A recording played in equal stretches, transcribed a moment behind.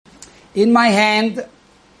In my hand,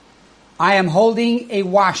 I am holding a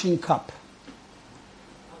washing cup.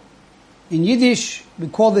 In Yiddish, we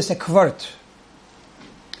call this a kvart.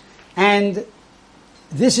 And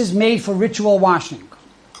this is made for ritual washing.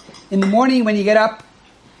 In the morning when you get up,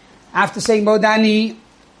 after saying Bodani,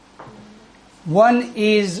 one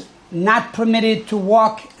is not permitted to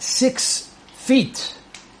walk 6 feet,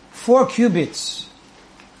 4 cubits,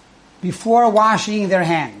 before washing their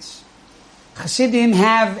hands. Chassidim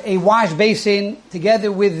have a wash basin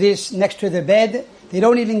together with this next to the bed. They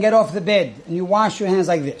don't even get off the bed, and you wash your hands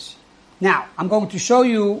like this. Now, I'm going to show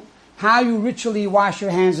you how you ritually wash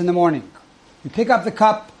your hands in the morning. You pick up the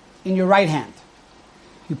cup in your right hand.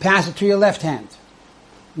 You pass it to your left hand.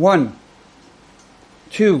 1,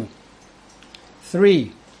 2,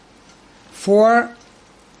 3, 4,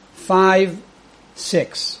 5,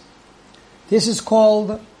 6. This is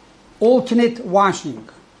called alternate washing,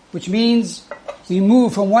 which means we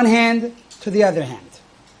move from one hand to the other hand.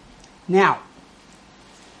 Now,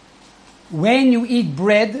 when you eat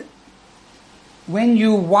bread, when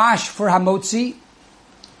you wash for hamotzi,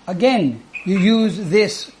 again, you use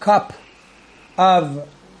this cup of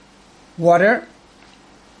water.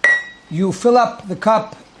 You fill up the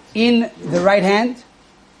cup in the right hand,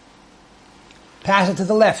 pass it to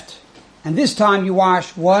the left. And this time you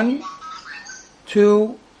wash 1,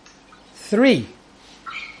 2, 3.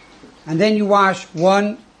 And then you wash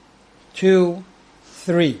 1, 2,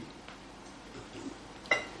 3.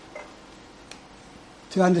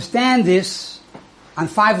 To understand this on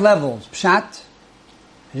 5 levels, Pshat,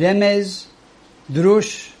 Remez,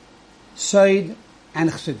 Drush, Soid, and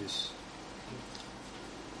Chassidus.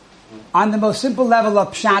 On the most simple level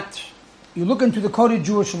of Pshat, you look into the coded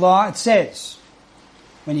Jewish law, it says,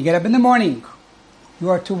 when you get up in the morning, you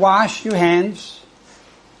are to wash your hands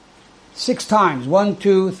 6 times. 1,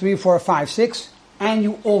 2, 3, 4, 5, 6, and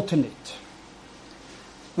you alternate.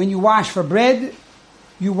 When you wash for bread,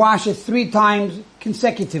 you wash it 3 times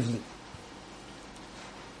consecutively.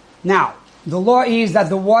 Now, the law is that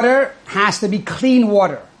the water has to be clean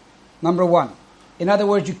water, number 1. In other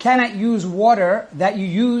words, you cannot use water that you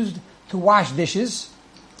used to wash dishes.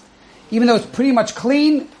 Even though it's pretty much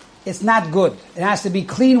clean, it's not good. It has to be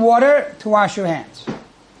clean water to wash your hands.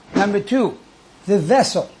 Number 2, the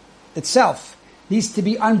vessel itself needs to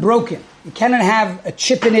be unbroken. You cannot have a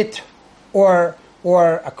chip in it or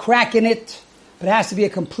a crack in it, but it has to be a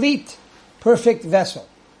complete, perfect vessel.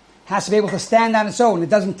 It has to be able to stand on its own. It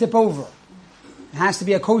doesn't tip over. It has to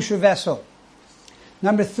be a kosher vessel.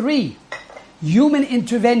 Number 3, human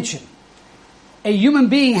intervention. A human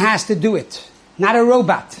being has to do it, not a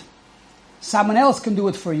robot. Someone else can do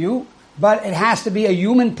it for you, but it has to be a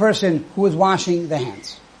human person who is washing the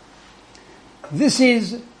hands. This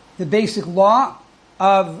is the basic law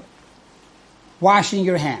of washing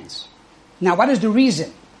your hands. Now, what is the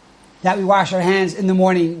reason that we wash our hands in the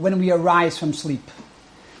morning when we arise from sleep?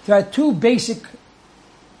 There are 2 basic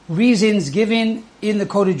reasons given in the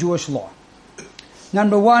coded Jewish law.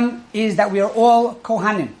 Number 1 is that we are all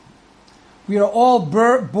Kohanim. We are all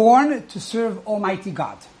born to serve Almighty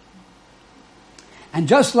God. And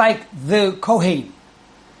just like the Kohen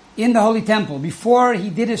in the Holy Temple, before he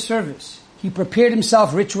did his service, he prepared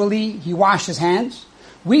himself ritually, he washed his hands.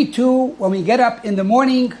 We too, when we get up in the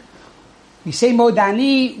morning, we say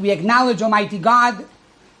Modani, we acknowledge Almighty God.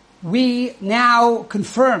 We now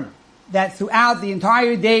confirm that throughout the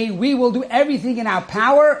entire day, we will do everything in our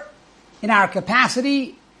power, in our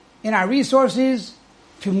capacity, in our resources,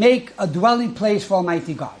 to make a dwelling place for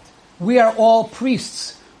Almighty God. We are all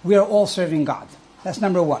priests. We are all serving God. That's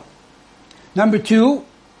number 1. Number 2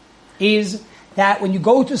 is that when you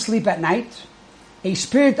go to sleep at night, a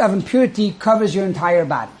spirit of impurity covers your entire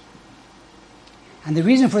body. And the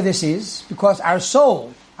reason for this is because our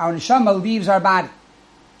soul, our neshama, leaves our body.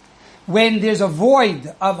 When there's a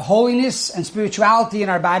void of holiness and spirituality in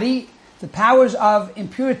our body, the powers of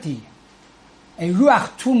impurity, a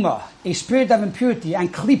ruach tumah, a spirit of impurity,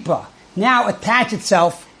 and klipa, now attach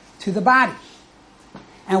itself to the body.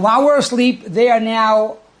 And while we're asleep, they are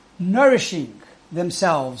now nourishing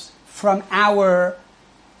themselves from our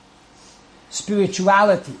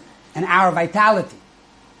spirituality and our vitality.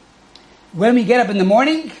 When we get up in the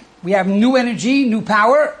morning, we have new energy, new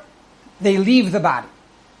power. They leave the body.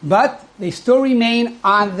 But they still remain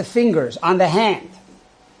on the fingers, on the hand.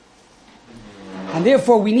 And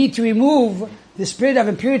therefore we need to remove the spirit of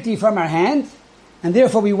impurity from our hand. And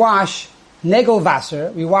therefore we wash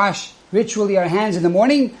negelvasser, we wash ritually our hands in the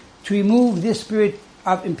morning to remove this spirit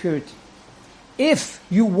of impurity. If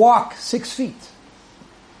you walk 6 feet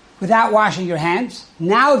without washing your hands,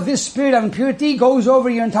 now this spirit of impurity goes over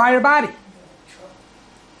your entire body.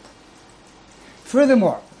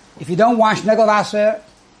 Furthermore, if you don't wash Negel Vaser,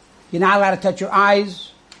 you're not allowed to touch your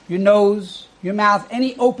eyes, your nose, your mouth,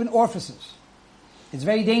 any open orifices. It's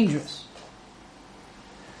very dangerous.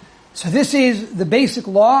 So this is the basic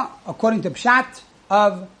law, according to Pshat,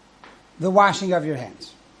 of the washing of your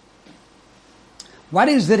hands. What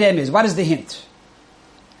is the remez? What is the hint?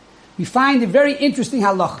 We find a very interesting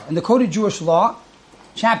halach in the Code of Jewish Law,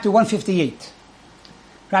 chapter 158.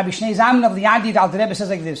 Rabbi Shnei Zalman of the Yadid Alter Rebbe says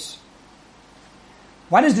like this.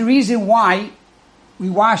 What is the reason why we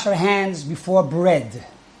wash our hands before bread?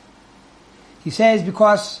 He says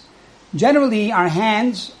because generally our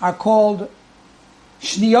hands are called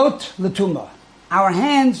shniot l'tumah. Our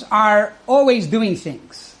hands are always doing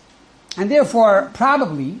things. And therefore,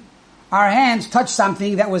 probably, our hands touch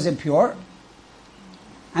something that was impure.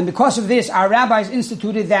 And because of this, our rabbis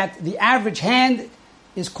instituted that the average hand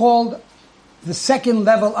is called the second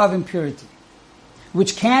level of impurity,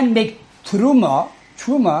 which can make truma,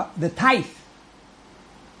 the tithe,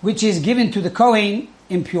 which is given to the Kohen,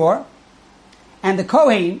 impure. And the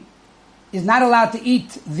Kohen is not allowed to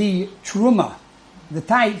eat the truma, the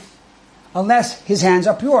tithe, unless his hands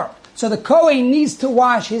are pure. So the Kohen needs to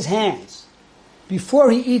wash his hands before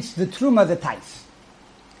he eats the truma, the tithe.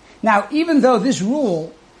 Now, even though this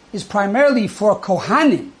rule is primarily for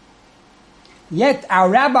Kohanim, yet our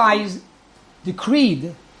rabbis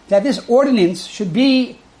decreed that this ordinance should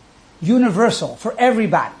be universal for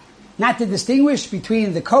everybody, not to distinguish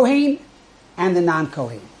between the Kohen and the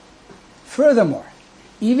non-Kohen. Furthermore,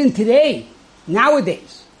 even today,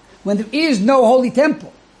 nowadays, when there is no holy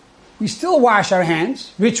temple, we still wash our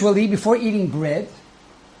hands ritually before eating bread,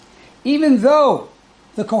 even though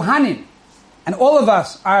the Kohanim and all of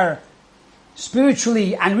us are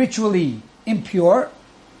spiritually and ritually impure.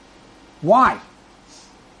 Why?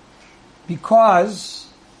 Because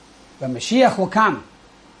when Mashiach will come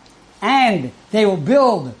and they will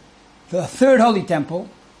build the third holy temple,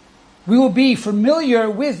 we will be familiar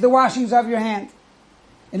with the washings of your hand.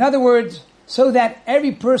 In other words, so that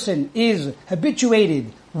every person is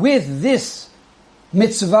habituated with this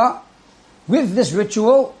mitzvah, with this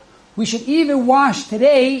ritual, we should even wash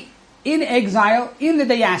today in exile, in the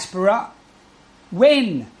diaspora,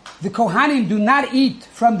 when the Kohanim do not eat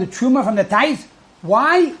from the truma, from the tithe.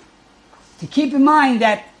 Why? To keep in mind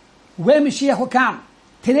that when Mashiach will come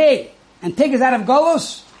today and take us out of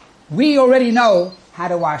Golos, we already know how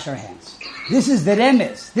to wash our hands. This is the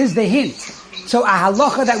remez. This is the hint. So a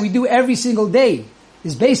halacha that we do every single day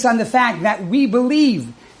is based on the fact that we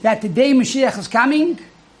believe that today Mashiach is coming,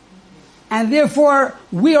 and therefore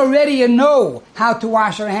we already know how to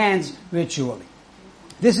wash our hands ritually.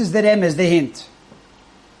 This is the remez, the hint.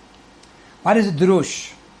 What is a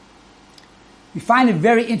drush? We find a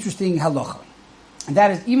very interesting halacha, and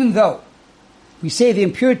that is even though we say the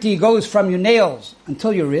impurity goes from your nails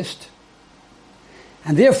until your wrist,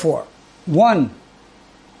 and therefore one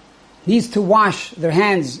needs to wash their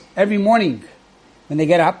hands every morning when they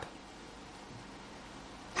get up.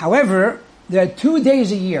 However, there are 2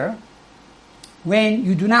 days a year when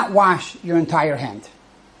you do not wash your entire hand.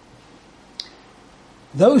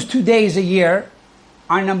 Those 2 days a year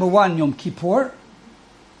are number 1, Yom Kippur,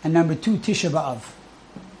 and number 2, Tisha B'Av.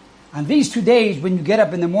 On these 2 days, when you get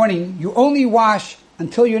up in the morning, you only wash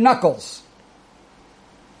until your knuckles.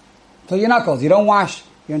 Until your knuckles. You don't wash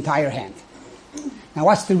your entire hand. Now,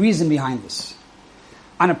 what's the reason behind this?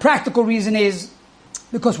 And a practical reason is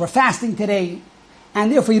because we're fasting today, and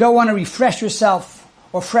therefore you don't want to refresh yourself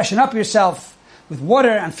or freshen up yourself with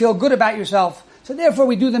water and feel good about yourself. So therefore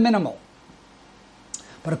we do the minimal.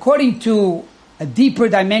 But according to a deeper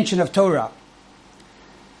dimension of Torah,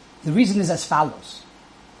 the reason is as follows.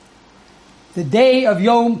 The day of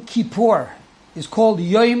Yom Kippur is called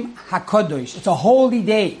Yom HaKadosh. It's a holy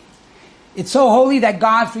day. It's so holy that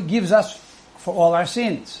God forgives us for all our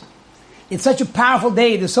sins. It's such a powerful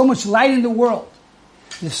day. There's so much light in the world.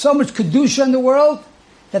 There's so much Kedusha in the world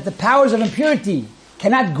that the powers of impurity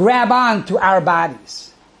cannot grab on to our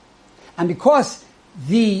bodies. And because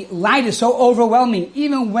the light is so overwhelming,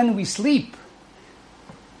 even when we sleep,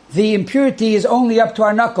 the impurity is only up to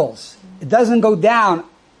our knuckles. It doesn't go down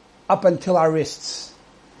up until our wrists.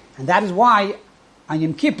 And that is why on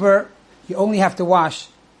Yom Kippur, you only have to wash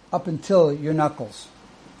up until your knuckles.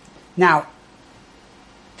 Now,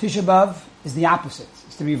 Tisha B'Av is the opposite.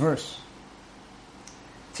 It's the reverse.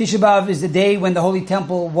 Tisha B'Av is the day when the Holy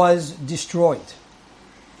Temple was destroyed.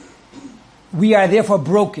 We are therefore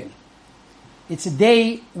broken. It's a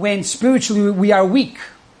day when spiritually we are weak.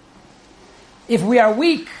 If we are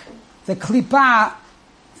weak, the Klippa,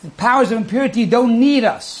 the powers of impurity don't need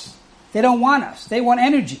us. They don't want us. They want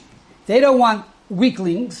energy. They don't want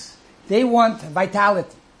weaklings. they want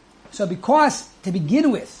vitality. So because, to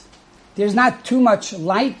begin with, there's not too much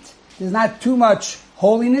light, there's not too much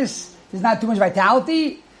holiness, there's not too much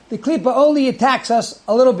vitality, the Klippa only attacks us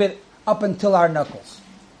a little bit up until our knuckles.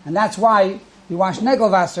 And that's why we wash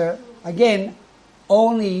Negelwasser, again,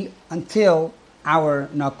 only until our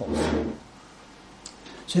knuckles.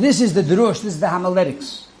 So this is the drush, this is the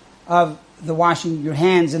homiletics of the washing your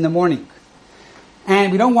hands in the morning.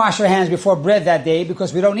 And we don't wash our hands before bread that day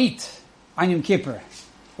because we don't eat on Yom Kippur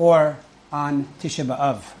or on Tisha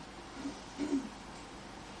B'Av.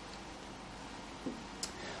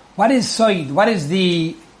 What is soid? What is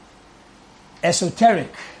the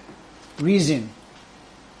esoteric reason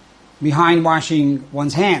behind washing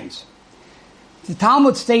one's hands? The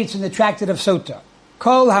Talmud states in the Tractate of Sota,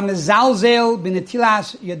 Kol hamezalzel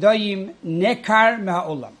b'netilas yadayim nekar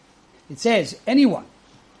meha'olam. It says, anyone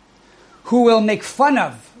who will make fun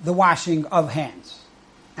of the washing of hands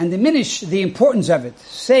and diminish the importance of it,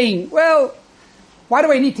 saying, well, why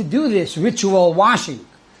do I need to do this ritual washing?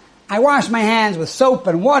 I wash my hands with soap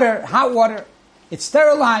and water, hot water. It's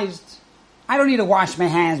sterilized. I don't need to wash my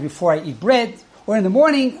hands before I eat bread. Or in the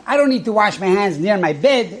morning, I don't need to wash my hands near my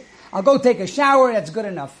bed. I'll go take a shower. That's good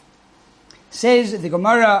enough. Says the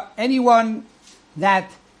Gemara, anyone that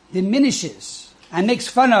diminishes and makes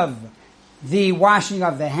fun of the washing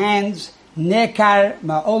of the hands, nekar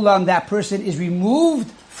ma'olam, that person is removed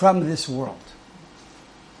from this world.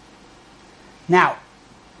 Now,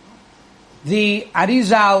 the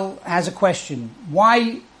Arizal has a question.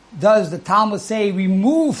 Why does the Talmud say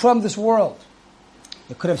remove from this world?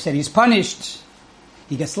 It could have said he's punished,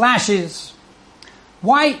 he gets lashes.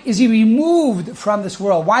 Why is he removed from this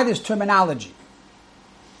world? Why this terminology?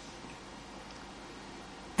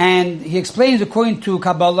 And he explains, according to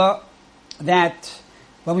Kabbalah, that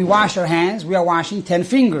when we wash our hands, we are washing 10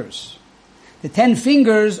 fingers. The 10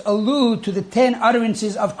 fingers allude to the 10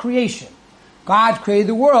 utterances of creation. God created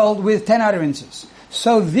the world with 10 utterances.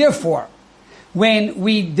 So therefore, when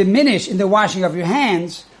we diminish in the washing of your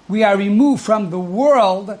hands, we are removed from the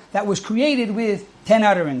world that was created with 10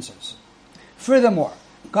 utterances. Furthermore,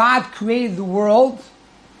 God created the world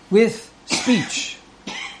with speech.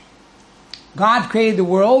 God created the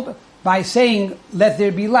world by saying, let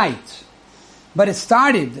there be light. But it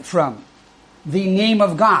started from the name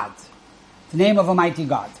of God, the name of Almighty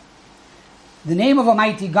God. The name of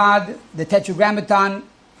Almighty God, the Tetragrammaton,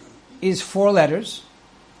 is 4 letters,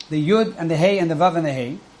 the Yud and the Hey and the Vav and the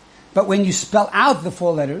Hey. But when you spell out the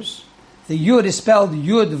 4 letters, the Yud is spelled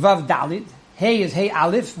Yud Vav Dalid, Hey is Hey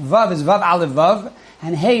Aleph, Vav is Vav Aleph Vav,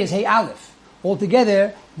 and Hey is Hey Aleph.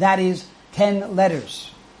 Altogether, that is 10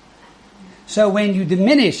 letters. So when you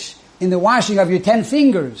diminish in the washing of your 10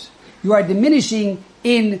 fingers, you are diminishing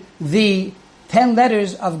in the 10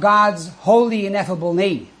 letters of God's holy, ineffable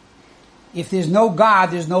name. If there's no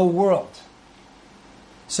God, there's no world.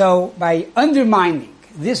 So by undermining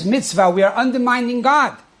this mitzvah, we are undermining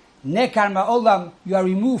God. Nekar ma'olam, you are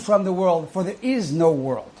removed from the world, for there is no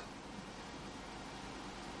world.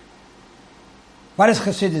 What does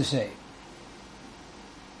Chassidus say?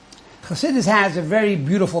 Chassidus has a very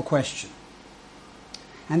beautiful question.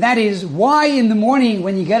 And that is, why in the morning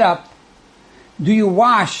when you get up, do you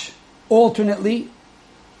wash alternately?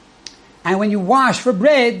 And when you wash for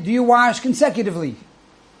bread, do you wash consecutively?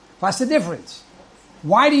 What's the difference?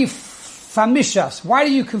 Why do you famish us? Why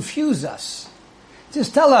do you confuse us?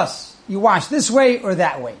 Just tell us, you wash this way or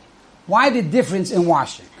that way. Why the difference in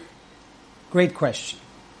washing? Great question.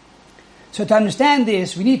 So to understand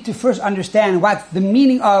this, we need to first understand what the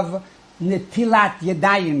meaning of netilat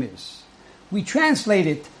yadayim is. We translate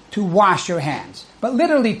it to wash your hands. But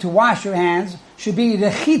literally to wash your hands should be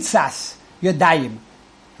rechitzas yadayim.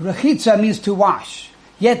 Rechitza means to wash.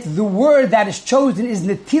 Yet the word that is chosen is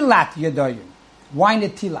netilat yadayim. Why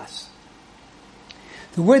netilas?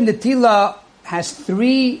 The word netila has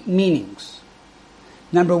 3 meanings.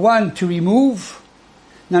 Number 1, to remove.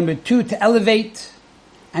 Number 2, to elevate.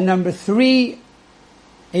 And number 3,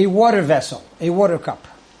 a water vessel, a water cup.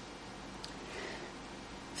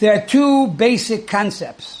 There are 2 basic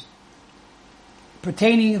concepts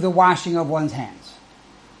pertaining to the washing of one's hands.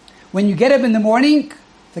 When you get up in the morning,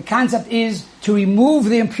 the concept is to remove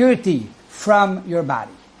the impurity from your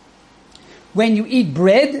body. When you eat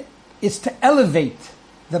bread, it's to elevate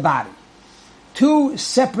the body. 2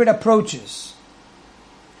 separate approaches.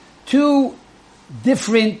 2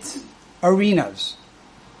 different arenas.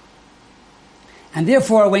 And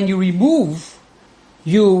therefore, when you remove,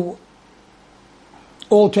 you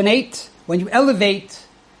alternate. When you elevate,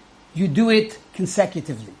 you do it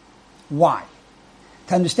consecutively. Why?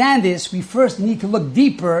 To understand this, we first need to look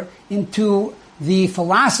deeper into the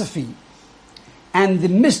philosophy and the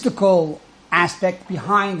mystical aspect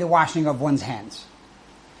behind the washing of one's hands.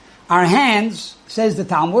 Our hands, says the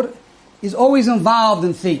Talmud, is always involved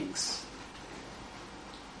in things.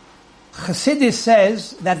 Chassidus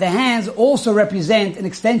says that the hands also represent an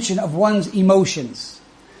extension of one's emotions,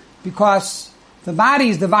 because the body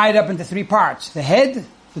is divided up into three parts: the head,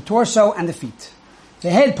 the torso, and the feet. The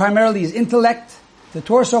head primarily is intellect, the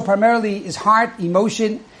torso primarily is heart,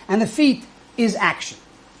 emotion, and the feet is action.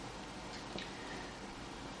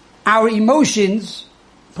 Our emotions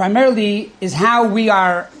primarily is how we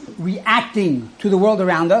are reacting to the world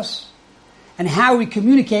around us and how we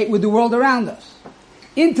communicate with the world around us.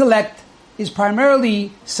 Intellect is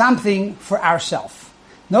primarily something for ourselves.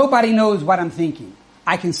 Nobody knows what I'm thinking.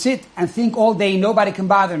 I can sit and think all day, nobody can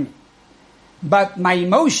bother me. But my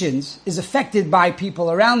emotions is affected by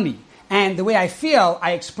people around me. And the way I feel,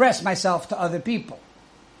 I express myself to other people.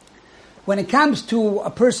 When it comes to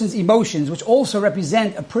a person's emotions, which also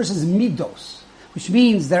represent a person's midos, which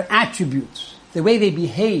means their attributes, the way they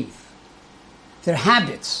behave, their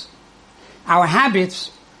habits. Our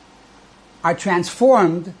habits are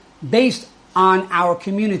transformed based on our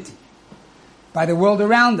community, by the world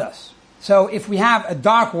around us. So if we have a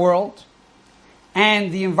dark world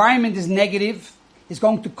and the environment is negative, it's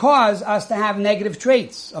going to cause us to have negative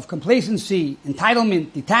traits of complacency,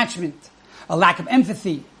 entitlement, detachment, a lack of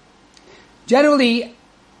empathy. Generally,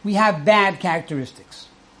 we have bad characteristics.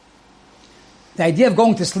 The idea of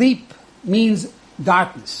going to sleep means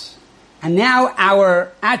darkness. And now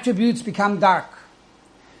our attributes become dark.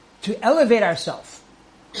 To elevate ourselves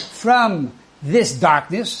from this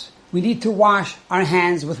darkness, we need to wash our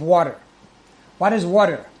hands with water. What is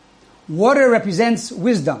water? Water represents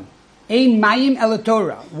wisdom. Ein mayim el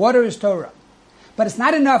Torah. Water is Torah. But it's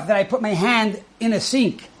not enough that I put my hand in a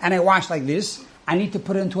sink and I wash like this. I need to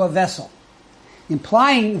put it into a vessel.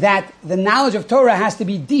 Implying that the knowledge of Torah has to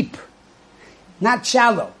be deep, not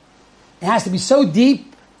shallow. It has to be so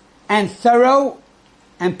deep and thorough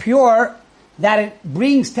and pure that it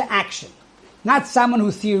brings to action. Not someone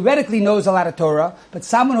who theoretically knows a lot of Torah, but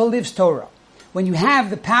someone who lives Torah. When you have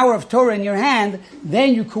the power of Torah in your hand,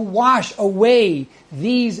 then you can wash away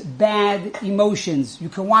these bad emotions. You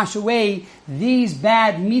can wash away these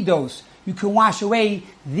bad midos. You can wash away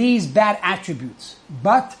these bad attributes.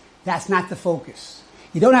 But that's not the focus.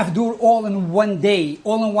 You don't have to do it all in one day,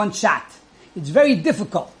 all in one shot. It's very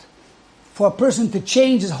difficult for a person to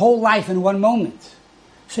change his whole life in one moment.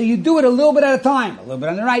 So you do it a little bit at a time. A little bit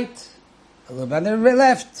on the right, a little bit on the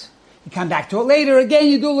left. You come back to it later. Again,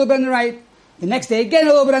 you do a little bit on the right. The next day, again,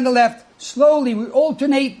 a little bit on the left. Slowly, we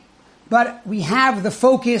alternate, but we have the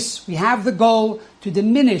focus, we have the goal to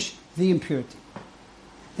diminish the impurity.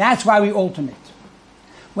 That's why we alternate.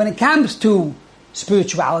 When it comes to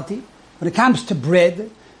spirituality, when it comes to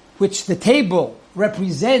bread, which the table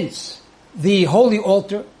represents the holy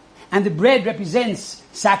altar, and the bread represents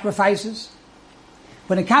sacrifices,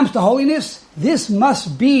 when it comes to holiness, this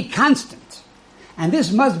must be constant, and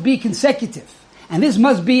this must be consecutive, and this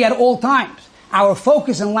must be at all times. Our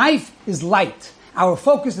focus in life is light. Our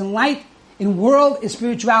focus in light in world is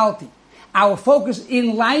spirituality. Our focus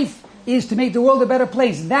in life is to make the world a better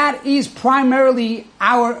place. That is primarily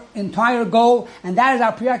our entire goal, and that is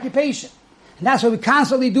our preoccupation. And that's what we're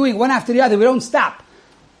constantly doing, one after the other. We don't stop.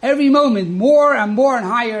 Every moment, more and more and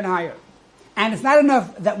higher and higher. And it's not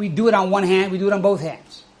enough that we do it on one hand, we do it on both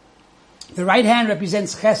hands. The right hand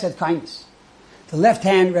represents chesed, kindness. The left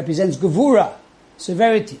hand represents gevura,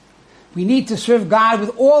 severity. We need to serve God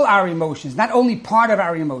with all our emotions, not only part of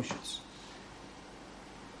our emotions.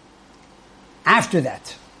 After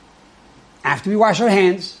that, after we wash our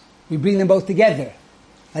hands, we bring them both together,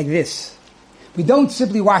 like this. We don't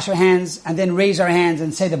simply wash our hands and then raise our hands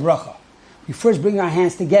and say the bracha. We first bring our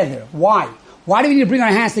hands together. Why? Why do we need to bring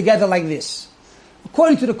our hands together like this?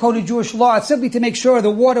 According to the code of Jewish law, it's simply to make sure the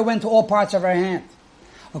water went to all parts of our hand.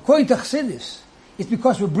 According to Chassidus, it's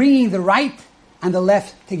because we're bringing the right and the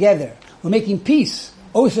left together. We're making peace.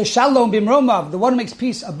 Osa shalom bimromav. The one who makes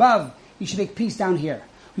peace above, you should make peace down here.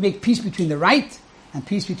 We make peace between the right and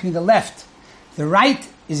peace between the left. The right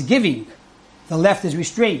is giving. The left is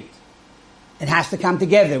restraint. It has to come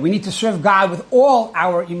together. We need to serve God with all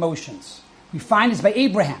our emotions. We find this by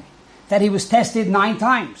Abraham, that he was tested 9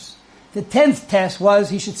 times. The 10th test was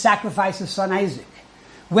he should sacrifice his son Isaac.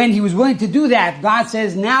 When he was willing to do that, God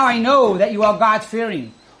says, now I know that you are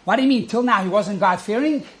God-fearing. What do you mean? Till now he wasn't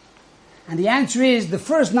God-fearing? And the answer is the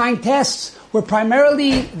first 9 tests were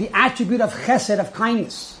primarily the attribute of chesed, of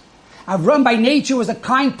kindness. Avram by nature was a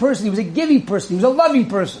kind person. He was a giving person. He was a loving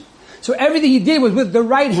person. So everything he did was with the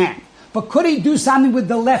right hand. But could he do something with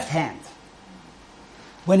the left hand?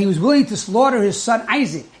 when he was willing to slaughter his son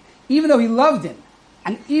Isaac, even though he loved him,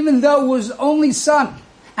 and even though it was his only son,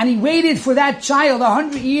 and he waited for that child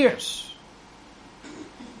 100 years.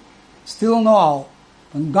 Still in all,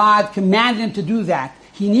 when God commanded him to do that,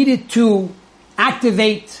 he needed to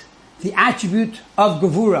activate the attribute of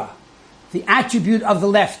Gevura, the attribute of the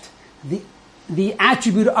left, the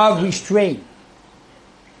attribute of restraint.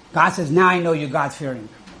 God says, now I know you're God-fearing.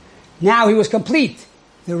 Now he was complete.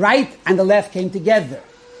 The right and the left came together.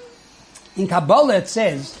 In Kabbalah it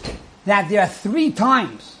says that there are 3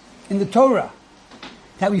 times in the Torah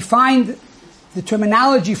that we find the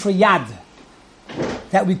terminology for Yad,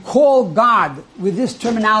 that we call God with this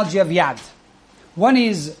terminology of Yad. One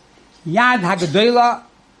is Yad HaGadola,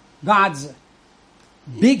 God's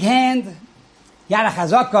big hand, Yad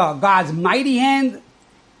HaChazaka, God's mighty hand,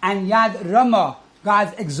 and Yad Rama,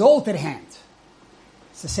 God's exalted hand.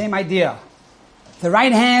 It's the same idea. The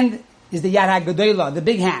right hand is the Yad HaGadola, the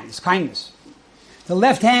big hand, is kindness. The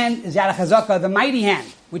left hand is Yad HaChazaka, the mighty hand,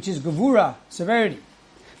 which is Gevura, severity.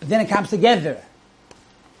 But then it comes together.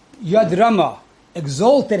 Yad Rama,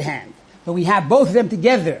 exalted hand. But we have both of them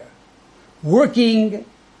together, working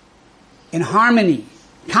in harmony,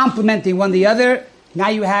 complementing one the other. Now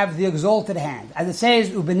you have the exalted hand. As it says,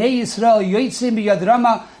 U'bnei Yisrael yotzim b'yad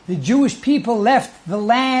Rama, the Jewish people left the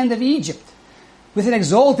land of Egypt with an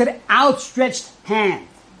exalted, outstretched hand.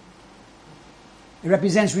 It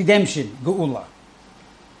represents redemption, Geula.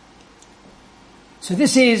 So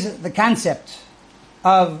this is the concept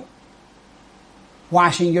of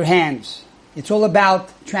washing your hands. It's all about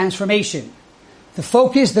transformation.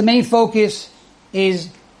 The main focus is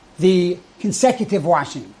the consecutive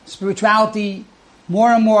washing. Spirituality,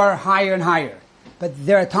 more and more, higher and higher. But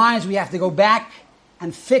there are times we have to go back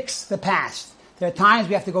and fix the past. There are times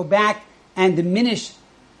we have to go back and diminish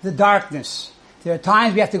the darkness. There are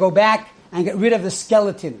times we have to go back and get rid of the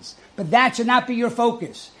skeletons. But that should not be your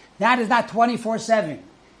focus. That is not 24/7.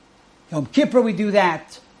 Yom Kippur we do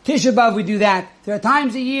that. Tisha B'Av we do that. There are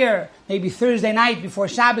times a year, maybe Thursday night before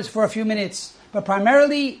Shabbos for a few minutes. But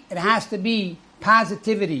primarily it has to be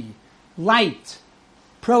positivity, light,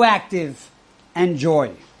 proactive, and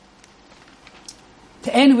joy.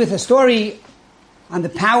 To end with a story on the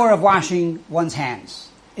power of washing one's hands.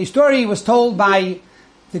 A story was told by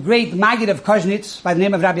the great Maggid of Koznitz, by the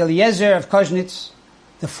name of Rabbi Eliezer of Koznitz,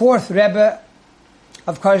 the 4th Rebbe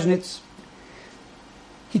of Koznitz.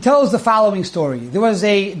 He tells the following story. There was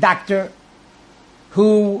a doctor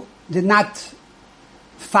who did not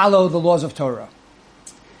follow the laws of Torah.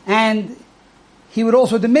 And he would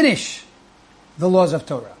also diminish the laws of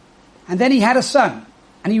Torah. And then he had a son,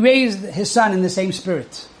 and he raised his son in the same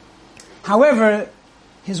spirit. However,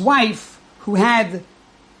 his wife, who had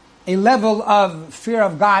a level of fear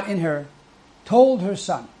of God in her, told her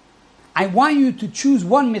son, I want you to choose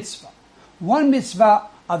one mitzvah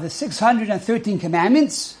of the 613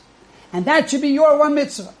 commandments, and that should be your one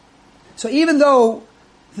mitzvah. So even though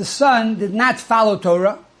the son did not follow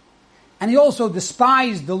Torah, and he also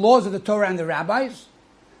despised the laws of the Torah and the rabbis,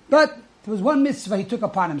 but there was one mitzvah he took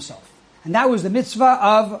upon himself, and that was the mitzvah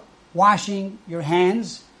of washing your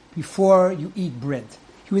hands before you eat bread.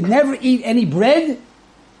 He would never eat any bread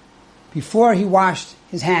before he washed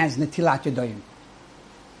his hands, Netilat Yadayim.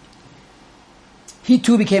 He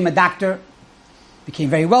too became a doctor, became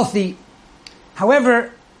very wealthy.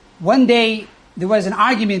 However, one day there was an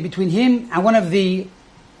argument between him and one of the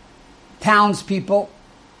townspeople,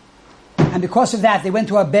 and because of that they went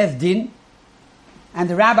to a Beth Din, and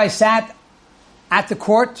the rabbi sat at the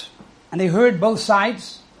court, and they heard both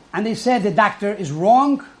sides, and they said the doctor is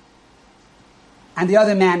wrong and the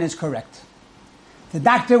other man is correct. The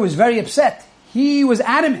doctor was very upset. He was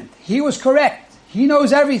adamant. He was correct. He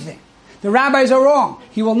knows everything. The rabbis are wrong.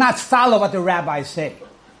 He will not follow what the rabbis say.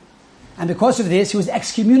 And because of this, he was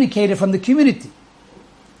excommunicated from the community.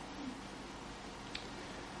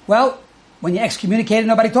 Well, when you're excommunicated,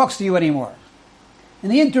 nobody talks to you anymore. In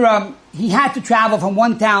the interim, he had to travel from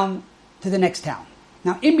one town to the next town.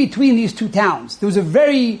 Now, in between these two towns, there was a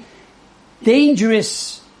very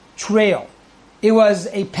dangerous trail. It was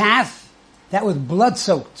a path that was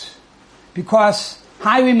blood-soaked because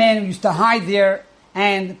highwaymen used to hide there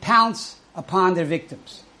and pounce upon their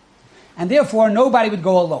victims. And therefore, nobody would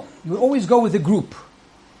go alone. You would always go with a group,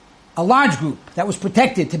 a large group that was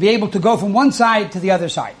protected to be able to go from one side to the other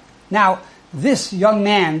side. Now, this young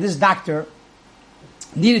man, this doctor,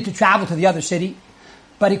 needed to travel to the other city,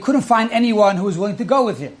 but he couldn't find anyone who was willing to go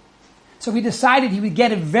with him. So he decided he would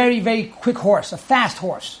get a very, very quick horse, a fast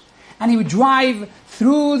horse. And he would drive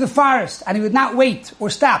through the forest, and he would not wait or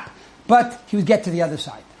stop, but he would get to the other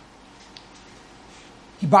side.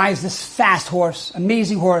 He buys this fast horse,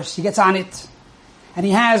 amazing horse. He gets on it, and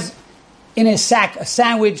he has in his sack a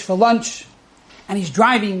sandwich for lunch, and he's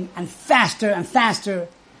driving and faster,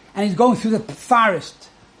 and he's going through the forest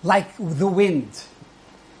like the wind.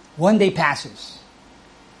 1 day passes.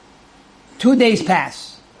 2 days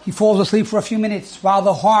pass. He falls asleep for a few minutes while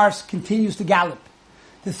the horse continues to gallop.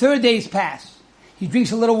 The 3rd days pass. He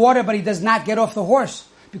drinks a little water, but he does not get off the horse,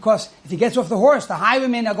 because if he gets off the horse, the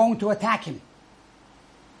highwaymen are going to attack him.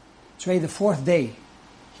 It's already the 4th day.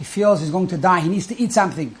 He feels he's going to die. He needs to eat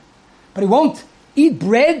something. But he won't eat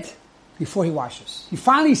bread before he washes. He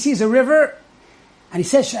finally sees a river, and he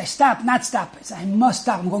says, should I stop? Not stop. He says, I must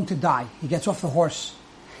stop. I'm going to die. He gets off the horse.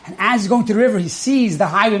 And as he's going to the river, he sees the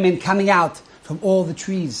highwaymen coming out from all the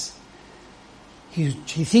trees. He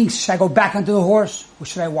thinks, should I go back onto the horse, or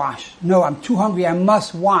should I wash? No, I'm too hungry. I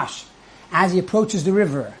must wash. As he approaches the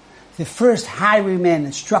river, the first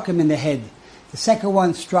highwayman struck him in the head. The second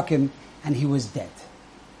one struck him, and he was dead.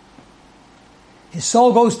 His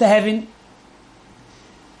soul goes to heaven,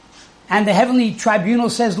 and the heavenly tribunal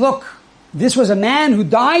says, look, this was a man who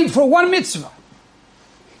died for one mitzvah.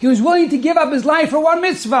 He was willing to give up his life for one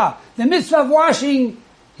mitzvah, the mitzvah of washing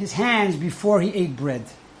his hands before he ate bread.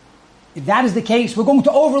 If that is the case, we're going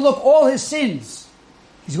to overlook all his sins.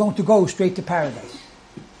 He's going to go straight to paradise.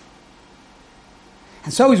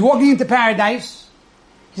 And so he's walking into paradise.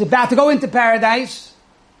 He's about to go into paradise.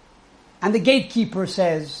 And the gatekeeper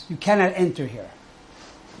says, you cannot enter here.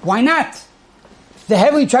 Why not? The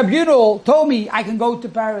heavenly tribunal told me I can go to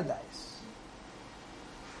paradise.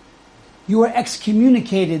 You are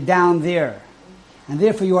excommunicated down there. And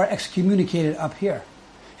therefore you are excommunicated up here.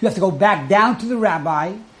 You have to go back down to the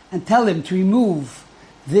rabbi and tell him to remove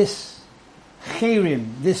this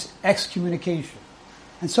cherim, this excommunication.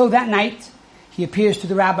 And so that night, he appears to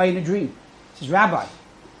the rabbi in a dream. He says, Rabbi,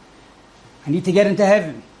 I need to get into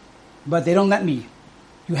heaven, but they don't let me.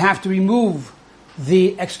 You have to remove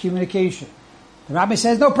the excommunication. The rabbi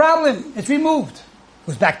says, no problem, it's removed.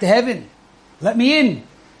 Goes back to heaven. Let me in.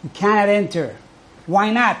 You cannot enter.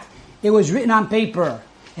 Why not? It was written on paper.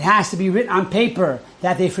 It has to be written on paper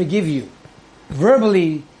that they forgive you.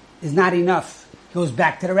 Verbally is not enough. He goes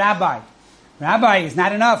back to the rabbi. Rabbi, it's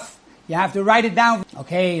not enough. You have to write it down.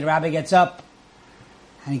 Okay, the rabbi gets up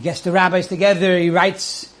and he gets the rabbis together. He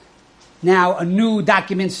writes now a new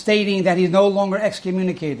document stating that he's no longer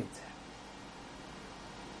excommunicated.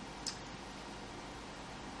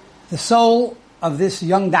 The soul of this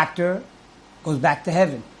young doctor goes back to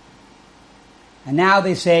heaven. And now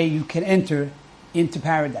they say you can enter into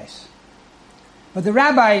paradise. But the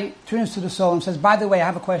rabbi turns to the soul and says, by the way, I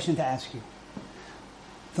have a question to ask you.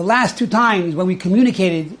 The last 2 times when we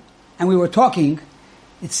communicated and we were talking,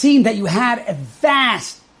 it seemed that you had a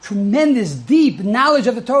vast, tremendous, deep knowledge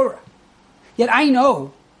of the Torah. Yet I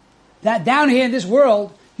know that down here in this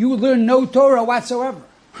world, you would learn no Torah whatsoever.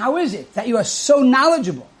 How is it that you are so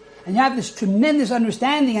knowledgeable and you have this tremendous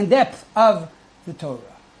understanding and depth of the Torah?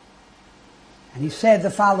 And he said the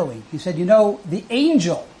following. He said, the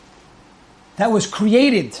angel that was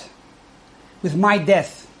created with my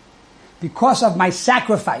death because of my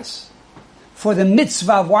sacrifice for the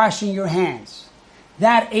mitzvah of washing your hands,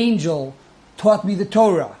 that angel taught me the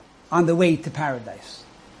Torah on the way to paradise.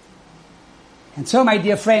 And so, my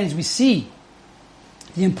dear friends, we see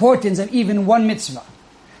the importance of even one mitzvah,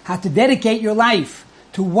 how to dedicate your life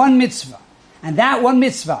to one mitzvah. And that one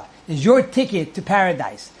mitzvah is your ticket to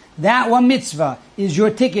paradise. That one mitzvah is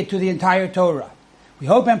your ticket to the entire Torah. We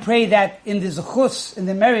hope and pray that in the zechus, in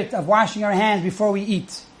the merit of washing our hands before we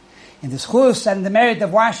eat, in the zechus and the merit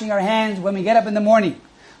of washing our hands when we get up in the morning,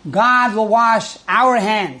 God will wash our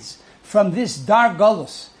hands from this dark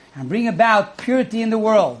gullus and bring about purity in the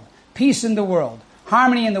world, peace in the world,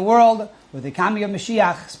 harmony in the world, with the coming of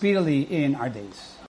Mashiach speedily in our days.